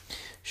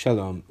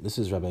Shalom, this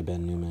is Rabbi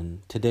Ben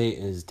Newman. Today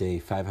is day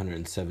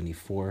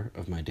 574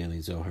 of my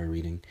daily Zohar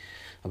reading.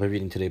 I'll be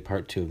reading today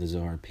part 2 of the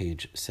Zohar,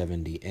 page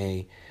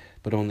 70a,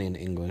 but only in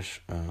English.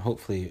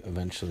 Hopefully,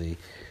 eventually,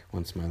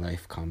 once my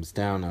life calms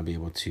down, I'll be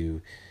able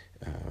to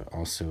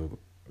also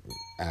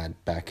add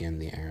back in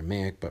the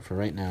Aramaic, but for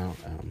right now,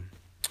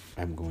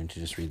 I'm going to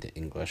just read the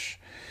English.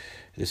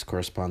 This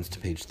corresponds to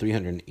page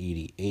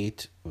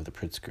 388 of the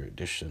Pritzker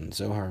edition,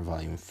 Zohar,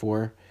 volume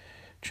 4,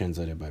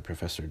 translated by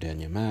Professor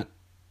Daniel Matt.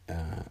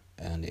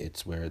 And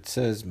it's where it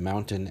says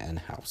mountain and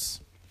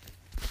house.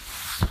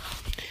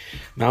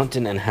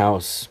 Mountain and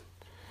house.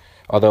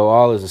 Although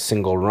all is a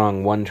single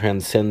rung, one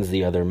transcends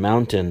the other.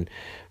 Mountain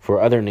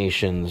for other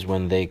nations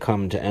when they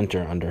come to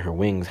enter under her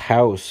wings.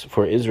 House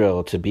for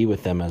Israel to be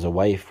with them as a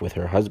wife with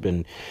her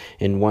husband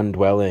in one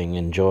dwelling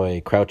in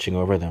joy, crouching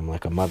over them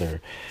like a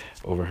mother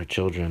over her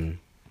children.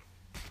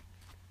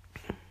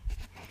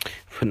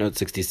 Footnote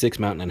 66,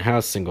 mountain and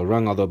house, single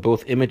rung. Although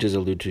both images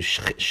allude to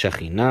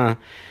Shekhinah,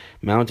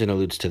 mountain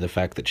alludes to the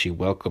fact that she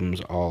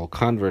welcomes all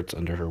converts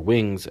under her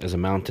wings, as a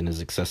mountain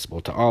is accessible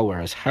to all,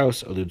 whereas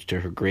house alludes to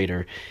her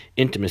greater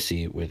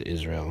intimacy with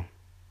Israel.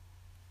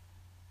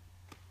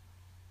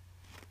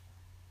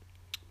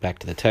 Back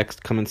to the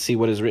text. Come and see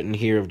what is written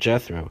here of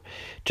Jethro.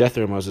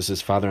 Jethro,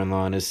 Moses'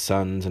 father-in-law, and his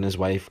sons and his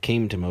wife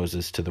came to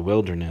Moses to the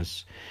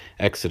wilderness.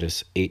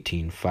 Exodus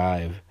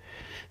 18:5.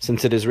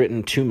 Since it is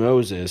written to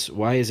Moses,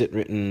 why is it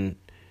written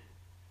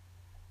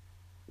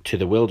to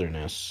the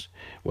wilderness?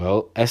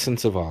 Well,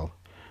 essence of all.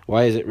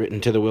 Why is it written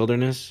to the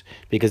wilderness?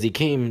 Because he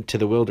came to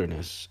the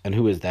wilderness. And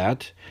who is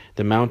that?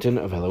 The mountain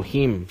of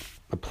Elohim,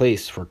 a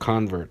place for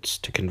converts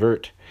to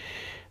convert.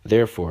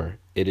 Therefore,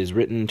 it is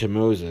written to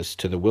Moses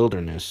to the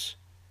wilderness,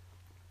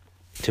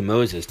 to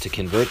Moses to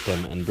convert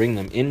them and bring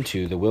them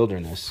into the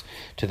wilderness.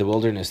 To the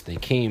wilderness they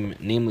came,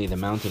 namely the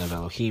mountain of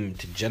Elohim,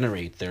 to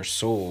generate their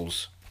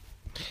souls.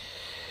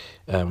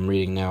 I'm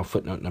reading now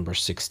footnote number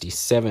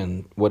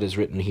 67. What is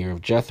written here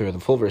of Jethro? The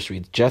full verse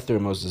reads, Jethro,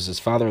 Moses'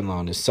 father-in-law,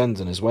 and his sons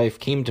and his wife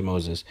came to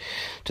Moses,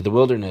 to the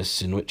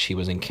wilderness in which he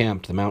was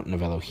encamped, the mountain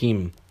of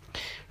Elohim.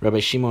 Rabbi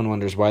Shimon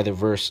wonders why the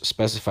verse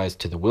specifies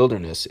to the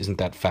wilderness. Isn't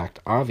that fact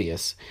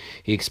obvious?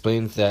 He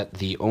explains that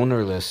the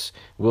ownerless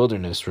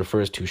wilderness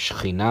refers to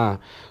Shekhinah,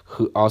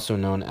 who also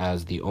known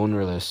as the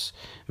ownerless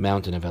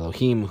mountain of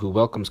Elohim, who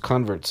welcomes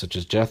converts such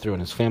as Jethro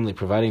and his family,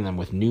 providing them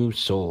with new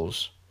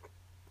souls.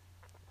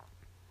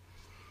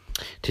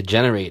 To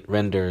generate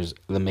renders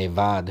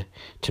lemevad,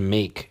 to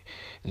make.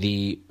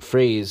 The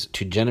phrase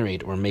to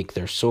generate or make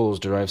their souls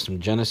derives from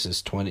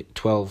Genesis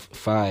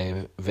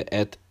 12:5,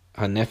 ve'et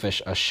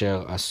hanefesh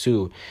asher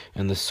asu,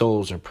 and the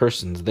souls or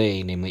persons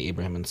they, namely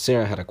Abraham and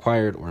Sarah, had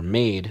acquired or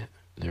made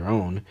their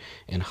own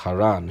in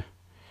Haran.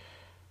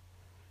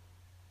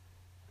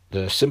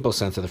 The simple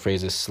sense of the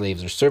phrase is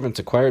slaves or servants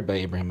acquired by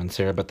Abraham and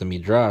Sarah, but the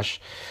Midrash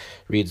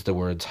reads the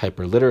words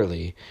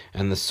hyperliterally,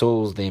 and the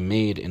souls they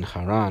made in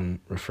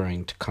Haran,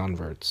 referring to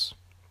converts.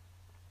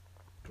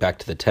 Back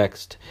to the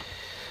text.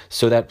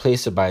 So that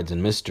place abides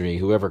in mystery.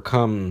 Whoever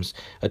comes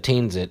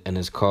attains it and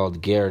is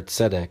called Ger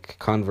Tzedek,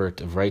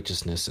 convert of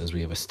righteousness, as we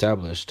have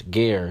established.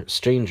 Ger,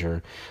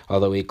 stranger,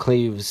 although he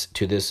cleaves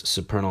to this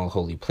supernal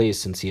holy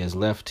place, since he has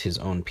left his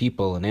own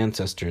people and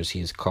ancestors, he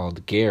is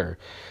called Ger,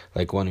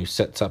 like one who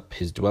sets up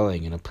his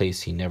dwelling in a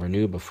place he never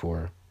knew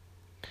before.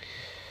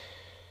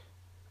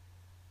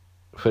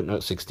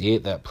 Footnote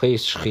 68, that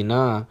place,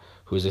 Shekhinah,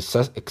 who is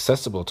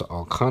accessible to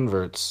all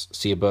converts,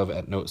 see above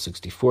at note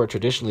 64.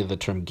 Traditionally, the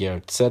term Ger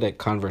Tzedek,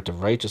 convert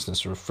of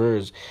righteousness,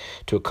 refers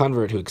to a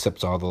convert who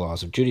accepts all the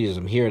laws of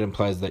Judaism. Here it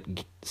implies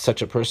that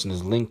such a person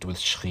is linked with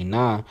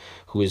Shekhinah,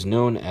 who is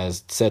known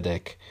as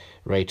Tzedek,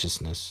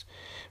 righteousness.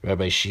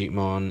 Rabbi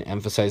Shimon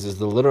emphasizes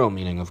the literal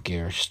meaning of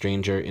Ger,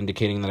 stranger,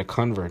 indicating that a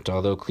convert,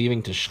 although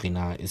cleaving to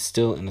Shekhinah, is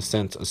still in a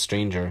sense a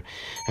stranger,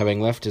 having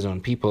left his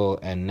own people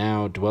and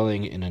now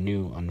dwelling in a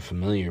new,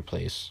 unfamiliar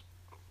place.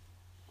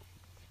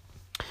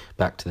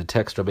 Back to the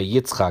text, Rabbi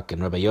Yitzchak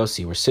and Rabbi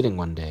Yossi were sitting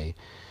one day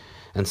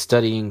and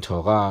studying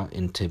Torah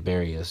in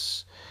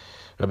Tiberias.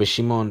 Rabbi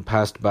Shimon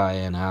passed by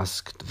and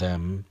asked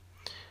them,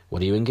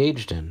 "What are you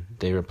engaged in?"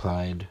 They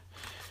replied,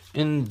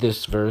 "In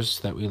this verse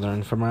that we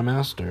learned from our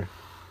master,"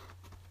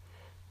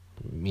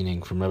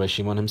 meaning from Rabbi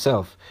Shimon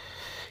himself.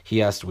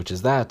 He asked, "Which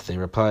is that?" They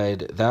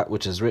replied, "That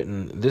which is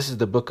written, this is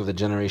the book of the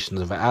generations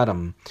of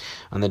Adam.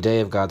 On the day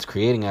of God's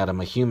creating Adam,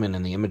 a human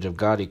in the image of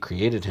God, he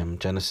created him."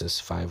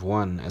 Genesis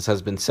 5:1. As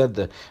has been said,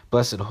 the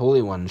Blessed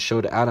Holy One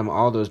showed Adam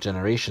all those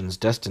generations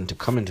destined to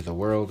come into the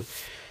world,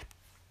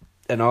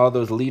 and all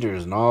those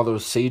leaders and all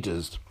those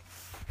sages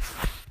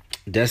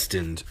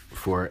destined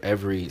for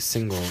every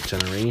single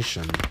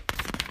generation.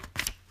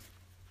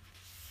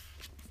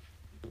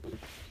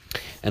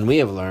 And we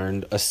have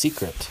learned a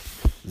secret.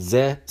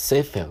 Ze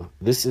Sefer.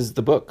 This is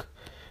the book.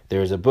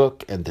 There is a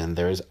book, and then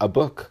there is a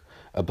book.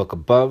 A book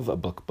above, a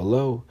book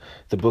below.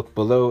 The book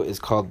below is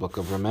called Book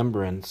of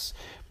Remembrance,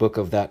 book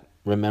of that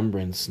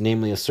remembrance,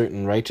 namely a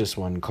certain righteous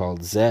one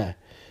called Ze,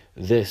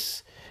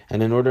 this.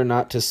 And in order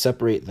not to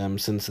separate them,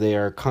 since they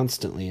are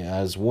constantly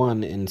as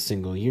one in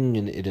single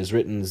union, it is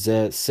written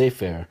Ze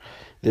Sefer,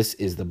 this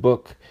is the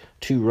book,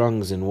 two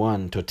rungs in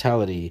one,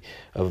 totality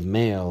of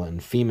male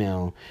and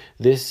female.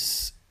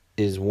 This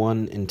is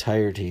one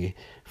entirety,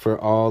 for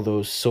all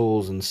those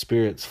souls and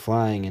spirits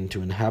flying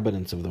into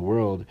inhabitants of the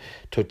world,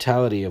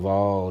 totality of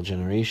all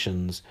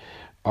generations,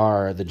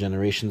 are the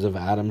generations of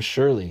Adam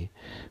surely.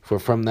 For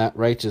from that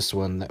righteous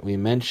one that we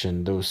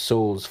mentioned, those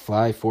souls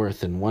fly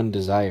forth in one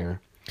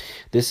desire.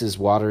 This is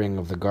watering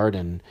of the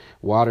garden,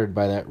 watered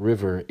by that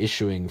river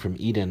issuing from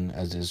Eden,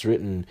 as is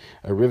written,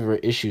 a river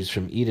issues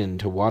from Eden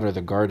to water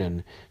the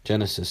garden,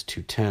 Genesis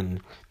 2:10.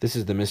 This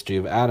is the mystery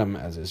of Adam,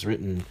 as is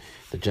written,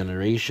 the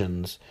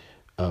generations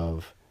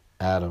of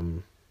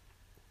Adam.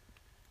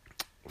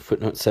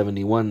 Footnote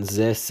 71,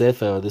 Ze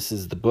Sefer, this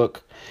is the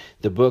book.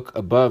 The book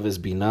above is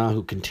Binah,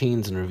 who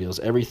contains and reveals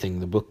everything.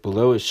 The book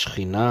below is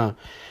Shekhinah,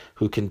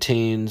 who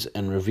contains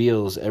and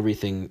reveals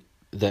everything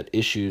that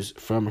issues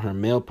from her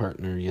male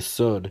partner,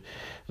 Yesod.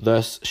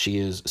 Thus, she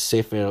is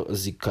Sefer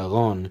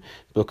Zikaron,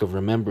 book of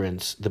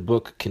remembrance, the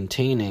book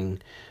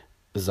containing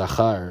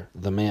Zachar,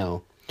 the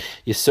male.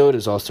 Yesod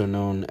is also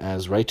known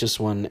as righteous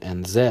one,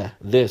 and Zeh,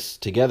 this,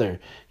 together,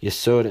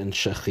 Yesod and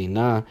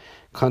Shekhinah,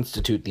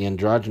 constitute the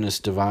androgynous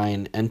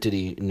divine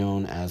entity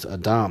known as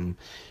Adam.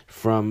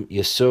 From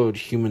Yesod,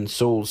 human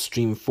souls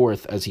stream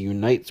forth as he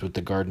unites with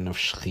the garden of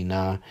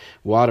Shekhinah,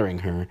 watering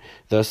her.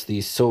 Thus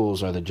these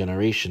souls are the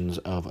generations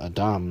of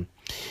Adam.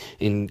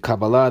 In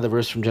Kabbalah, the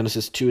verse from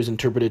Genesis 2 is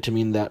interpreted to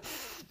mean that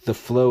the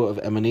flow of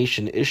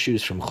emanation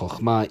issues from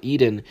Chokhmah,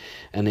 Eden,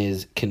 and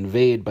is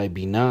conveyed by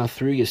Binah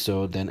through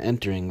Yesod, then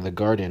entering the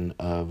garden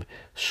of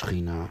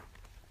Shekhinah.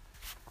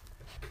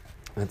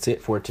 That's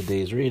it for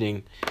today's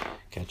reading.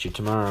 Catch you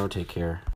tomorrow. Take care.